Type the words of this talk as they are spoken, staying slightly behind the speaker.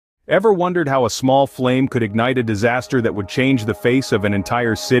Ever wondered how a small flame could ignite a disaster that would change the face of an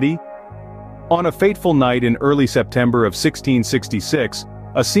entire city? On a fateful night in early September of 1666,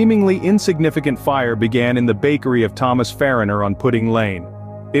 a seemingly insignificant fire began in the bakery of Thomas Fariner on Pudding Lane.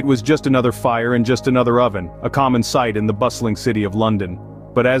 It was just another fire in just another oven, a common sight in the bustling city of London.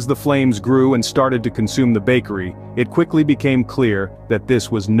 But as the flames grew and started to consume the bakery, it quickly became clear that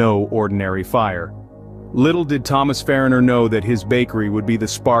this was no ordinary fire. Little did Thomas Fariner know that his bakery would be the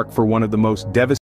spark for one of the most devastating